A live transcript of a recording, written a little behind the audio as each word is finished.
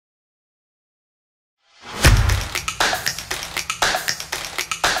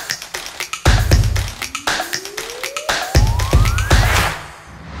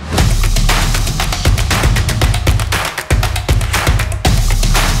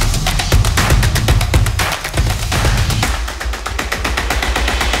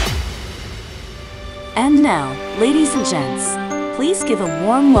And now, ladies and gents, please give a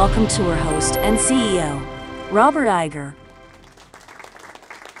warm welcome to our host and CEO, Robert Iger.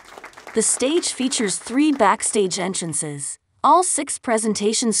 The stage features 3 backstage entrances. All 6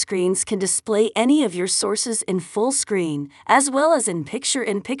 presentation screens can display any of your sources in full screen, as well as in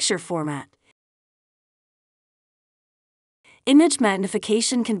picture-in-picture format. Image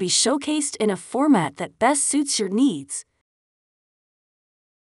magnification can be showcased in a format that best suits your needs.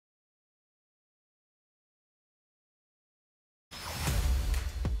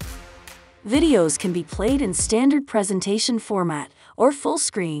 Videos can be played in standard presentation format or full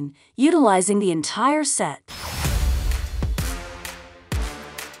screen, utilizing the entire set.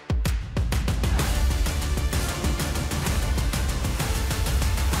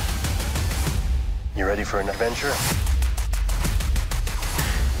 You ready for an adventure?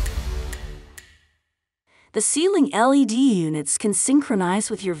 The ceiling LED units can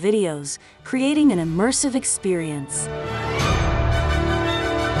synchronize with your videos, creating an immersive experience.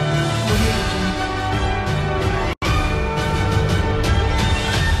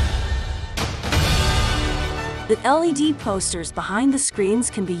 The LED posters behind the screens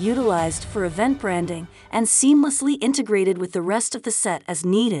can be utilized for event branding and seamlessly integrated with the rest of the set as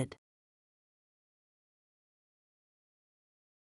needed.